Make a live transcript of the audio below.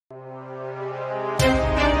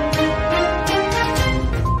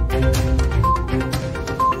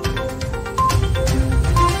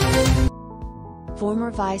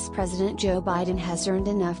former Vice President Joe Biden has earned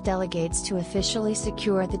enough delegates to officially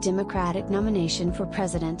secure the Democratic nomination for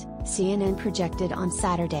president, CNN projected on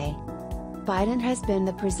Saturday. Biden has been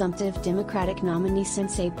the presumptive Democratic nominee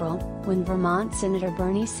since April, when Vermont Senator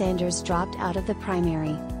Bernie Sanders dropped out of the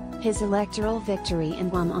primary. His electoral victory in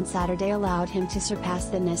Guam on Saturday allowed him to surpass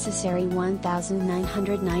the necessary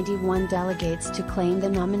 1,991 delegates to claim the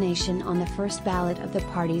nomination on the first ballot of the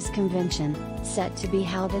party's convention, set to be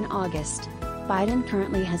held in August. Biden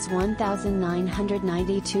currently has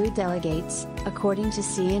 1,992 delegates, according to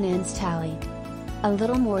CNN's tally. A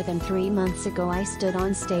little more than 3 months ago I stood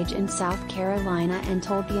on stage in South Carolina and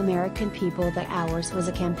told the American people that ours was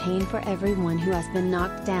a campaign for everyone who has been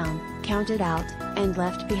knocked down, counted out, and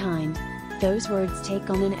left behind. Those words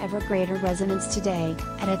take on an ever greater resonance today,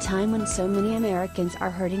 at a time when so many Americans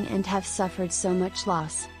are hurting and have suffered so much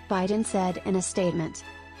loss, Biden said in a statement.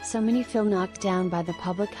 So many feel knocked down by the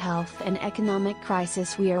public health and economic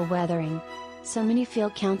crisis we are weathering. So many feel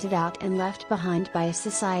counted out and left behind by a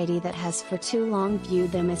society that has for too long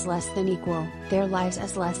viewed them as less than equal, their lives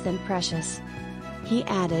as less than precious. He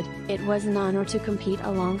added, "It was an honor to compete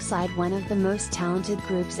alongside one of the most talented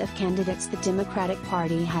groups of candidates the Democratic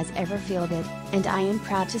Party has ever fielded, and I am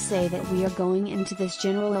proud to say that we are going into this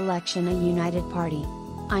general election a united party.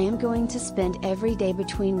 I am going to spend every day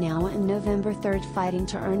between now and November 3rd fighting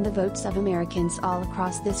to earn the votes of Americans all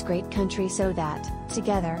across this great country so that,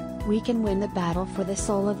 together, we can win the battle for the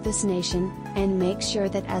soul of this nation, and make sure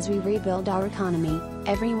that as we rebuild our economy,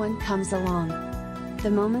 everyone comes along." The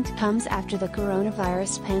moment comes after the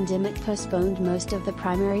coronavirus pandemic postponed most of the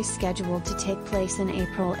primaries scheduled to take place in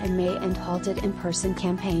April and May and halted in-person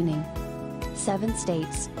campaigning. 7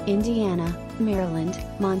 states, Indiana, Maryland,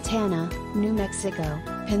 Montana, New Mexico,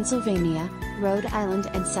 Pennsylvania, Rhode Island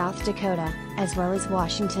and South Dakota, as well as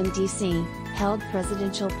Washington, D.C., held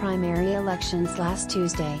presidential primary elections last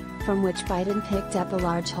Tuesday, from which Biden picked up a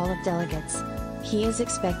large haul of delegates. He is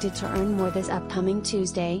expected to earn more this upcoming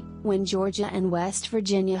Tuesday, when Georgia and West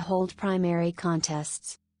Virginia hold primary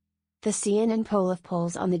contests. The CNN poll of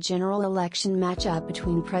polls on the general election matchup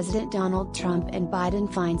between President Donald Trump and Biden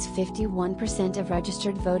finds 51% of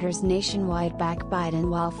registered voters nationwide back Biden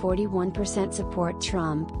while 41% support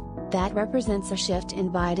Trump. That represents a shift in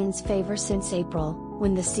Biden's favor since April,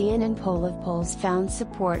 when the CNN poll of polls found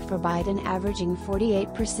support for Biden averaging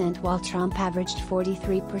 48% while Trump averaged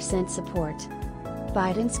 43% support.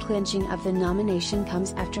 Biden's clinching of the nomination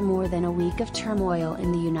comes after more than a week of turmoil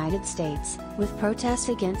in the United States, with protests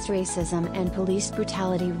against racism and police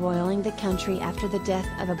brutality roiling the country after the death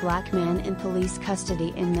of a black man in police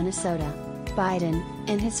custody in Minnesota. Biden,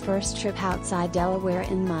 in his first trip outside Delaware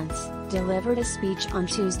in months, delivered a speech on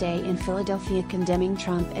Tuesday in Philadelphia condemning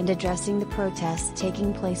Trump and addressing the protests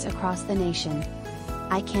taking place across the nation.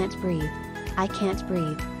 "I can't breathe. I can't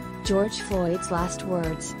breathe." George Floyd's last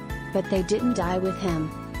words. But they didn't die with him.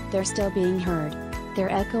 They're still being heard. They're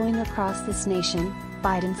echoing across this nation,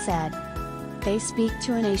 Biden said. They speak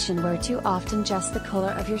to a nation where too often just the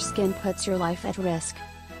color of your skin puts your life at risk.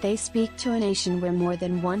 They speak to a nation where more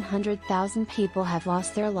than 100,000 people have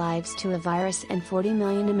lost their lives to a virus and 40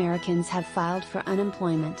 million Americans have filed for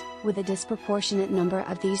unemployment, with a disproportionate number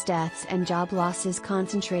of these deaths and job losses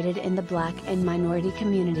concentrated in the Black and minority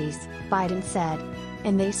communities, Biden said.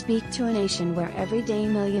 And they speak to a nation where every day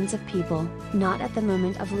millions of people, not at the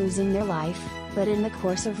moment of losing their life, but in the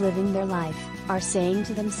course of living their life, are saying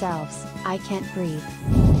to themselves, "I can't breathe."